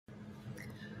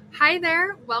Hi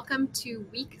there, welcome to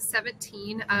week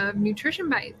 17 of Nutrition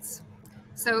Bites.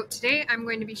 So today I'm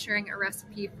going to be sharing a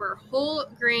recipe for whole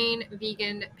grain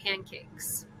vegan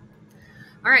pancakes.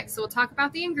 All right, so we'll talk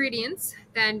about the ingredients.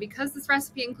 Then because this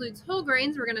recipe includes whole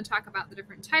grains, we're going to talk about the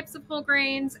different types of whole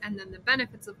grains and then the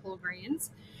benefits of whole grains.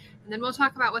 And then we'll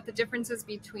talk about what the difference is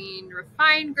between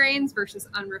refined grains versus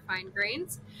unrefined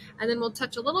grains. And then we'll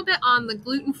touch a little bit on the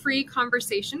gluten-free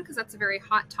conversation because that's a very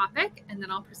hot topic. And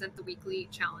then I'll present the weekly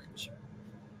challenge.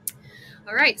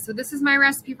 All right, so this is my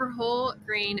recipe for whole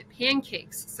grain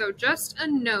pancakes. So just a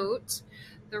note,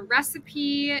 the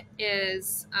recipe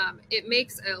is, it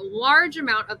makes a large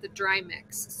amount of the dry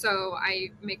mix. So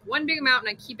I make one big amount and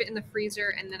I keep it in the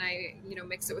freezer and then I,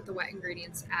 mix it with the wet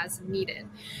ingredients as needed.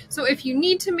 So if you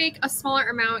need to make a smaller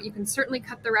amount, you can certainly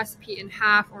cut the recipe in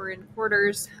half or in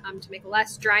quarters to make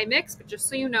less dry mix. But just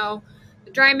so you know,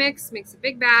 the dry mix makes a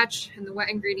big batch and the wet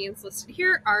ingredients listed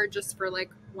here are just for like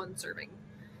one serving.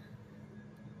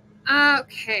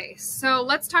 Okay, so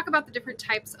let's talk about the different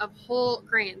types of whole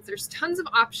grains. There's tons of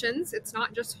options. It's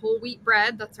not just whole wheat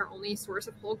bread. That's our only source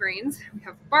of whole grains. We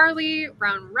have barley,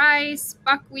 brown rice,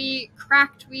 buckwheat,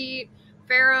 cracked wheat,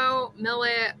 farro,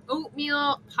 millet,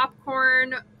 oatmeal,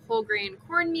 popcorn, whole grain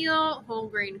cornmeal, whole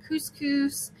grain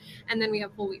couscous, and then we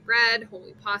have whole wheat bread, whole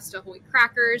wheat pasta, whole wheat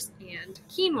crackers, and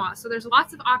quinoa. So there's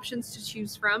lots of options to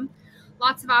choose from.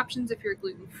 Lots of options if you're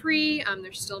gluten-free.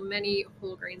 There's still many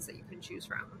whole grains that you can choose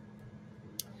from.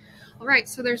 All right,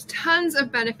 so there's tons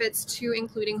of benefits to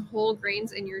including whole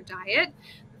grains in your diet.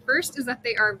 The first is that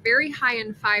they are very high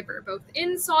in fiber, both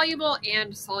insoluble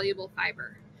and soluble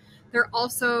fiber. They're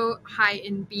also high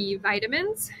in B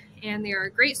vitamins, and they are a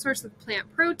great source of plant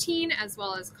protein as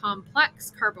well as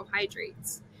complex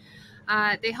carbohydrates.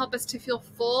 They help us to feel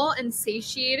full and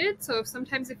satiated. So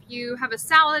sometimes if you have a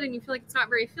salad and you feel like it's not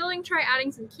very filling, try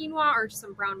adding some quinoa or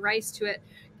some brown rice to it.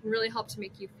 It can really help to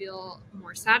make you feel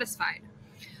more satisfied.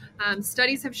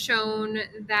 Studies have shown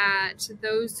that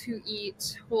those who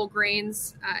eat whole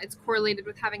grains, it's correlated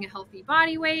with having a healthy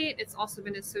body weight. It's also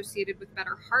been associated with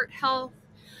better heart health.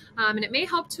 And it may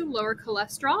help to lower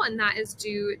cholesterol, and that is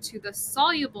due to the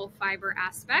soluble fiber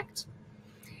aspect.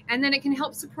 And then it can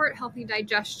help support healthy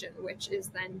digestion, which is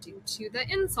then due to the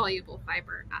insoluble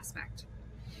fiber aspect.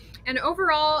 And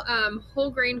overall,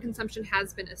 whole grain consumption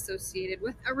has been associated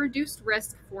with a reduced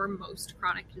risk for most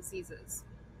chronic diseases.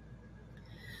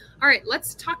 All right,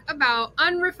 let's talk about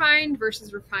unrefined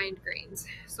versus refined grains.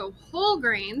 So whole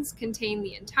grains contain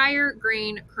the entire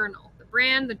grain kernel, the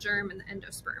bran, the germ, and the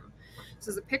endosperm.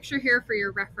 So there's a picture here for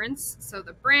your reference. So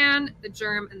the bran, the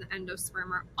germ, and the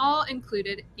endosperm are all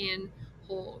included in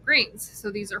whole grains. So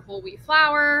these are whole wheat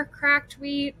flour, cracked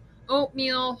wheat,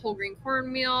 oatmeal, whole grain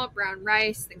cornmeal, brown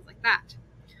rice, things like that.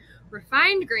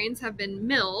 Refined grains have been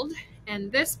milled,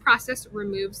 and this process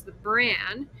removes the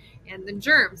bran and the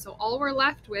germ. So all we're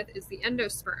left with is the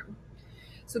endosperm.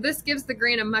 So this gives the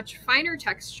grain a much finer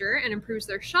texture and improves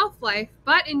their shelf life,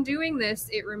 but in doing this,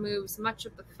 it removes much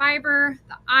of the fiber,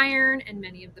 the iron, and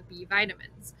many of the B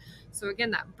vitamins. So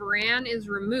again, that bran is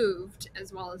removed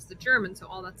as well as the germ, and so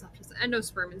all that's left is the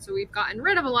endosperm. And so we've gotten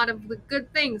rid of a lot of the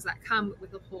good things that come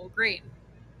with a whole grain.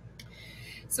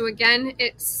 So again,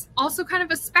 it's also kind of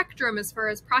a spectrum as far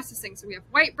as processing. So we have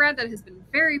white bread that has been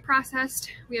very processed.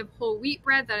 We have whole wheat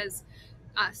bread that is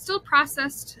still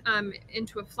processed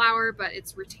into a flour, but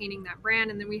it's retaining that bran.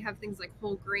 And then we have things like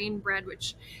whole grain bread,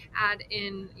 which add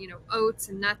in, oats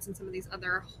and nuts and some of these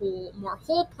other more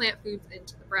whole plant foods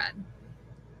into the bread.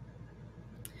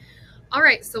 All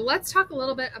right, so let's talk a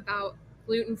little bit about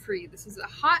gluten-free. This is a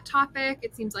hot topic.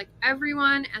 It seems like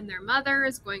everyone and their mother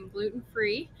is going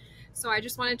gluten-free. So I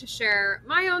just wanted to share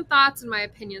my own thoughts and my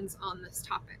opinions on this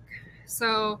topic.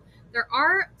 So there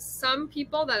are some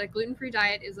people that a gluten-free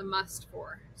diet is a must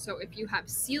for. So if you have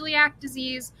celiac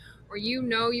disease or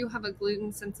you have a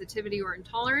gluten sensitivity or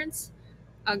intolerance,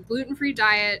 a gluten-free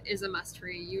diet is a must for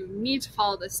you. You need to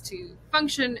follow this to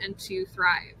function and to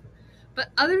thrive. But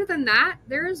other than that,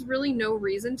 there is really no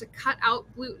reason to cut out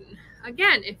gluten.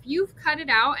 Again, if you've cut it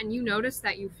out and you notice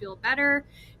that you feel better,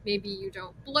 maybe you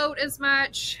don't bloat as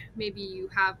much, maybe you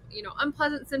have,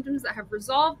 unpleasant symptoms that have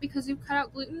resolved because you've cut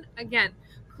out gluten, again,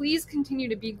 please continue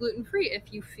to be gluten-free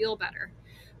if you feel better.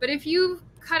 But if you've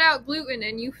cut out gluten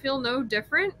and you feel no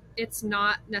different, it's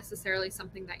not necessarily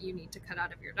something that you need to cut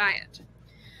out of your diet.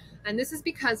 And this is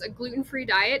because a gluten-free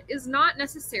diet is not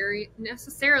necessarily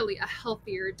a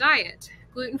healthier diet.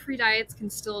 Gluten-free diets can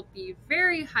still be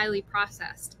very highly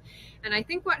processed. And I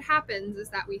think what happens is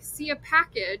that we see a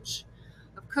package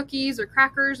of cookies or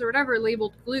crackers or whatever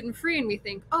labeled gluten-free and we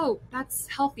think, oh, that's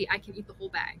healthy, I can eat the whole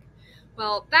bag.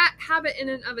 Well, that habit in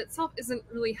and of itself isn't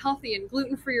really healthy, and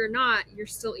gluten-free or not, you're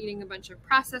still eating a bunch of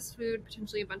processed food,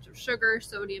 potentially a bunch of sugar,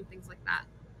 sodium, things like that.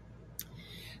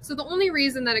 So the only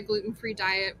reason that a gluten-free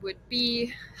diet would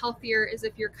be healthier is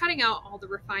if you're cutting out all the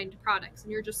refined products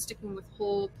and you're just sticking with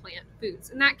whole plant foods.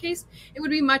 In that case, it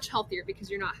would be much healthier because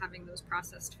you're not having those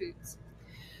processed foods.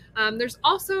 There's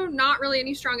also not really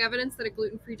any strong evidence that a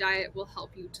gluten-free diet will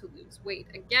help you to lose weight.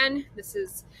 Again, this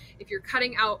is if you're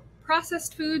cutting out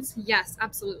processed foods, yes,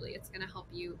 absolutely, it's going to help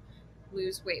you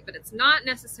lose weight, but it's not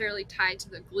necessarily tied to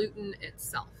the gluten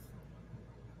itself.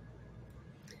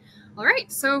 All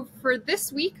right, so for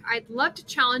this week, I'd love to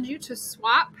challenge you to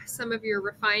swap some of your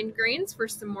refined grains for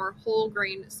some more whole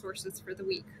grain sources for the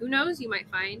week. Who knows, you might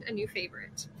find a new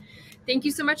favorite. Thank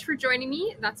you so much for joining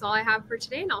me. That's all I have for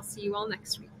today, and I'll see you all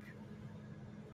next week.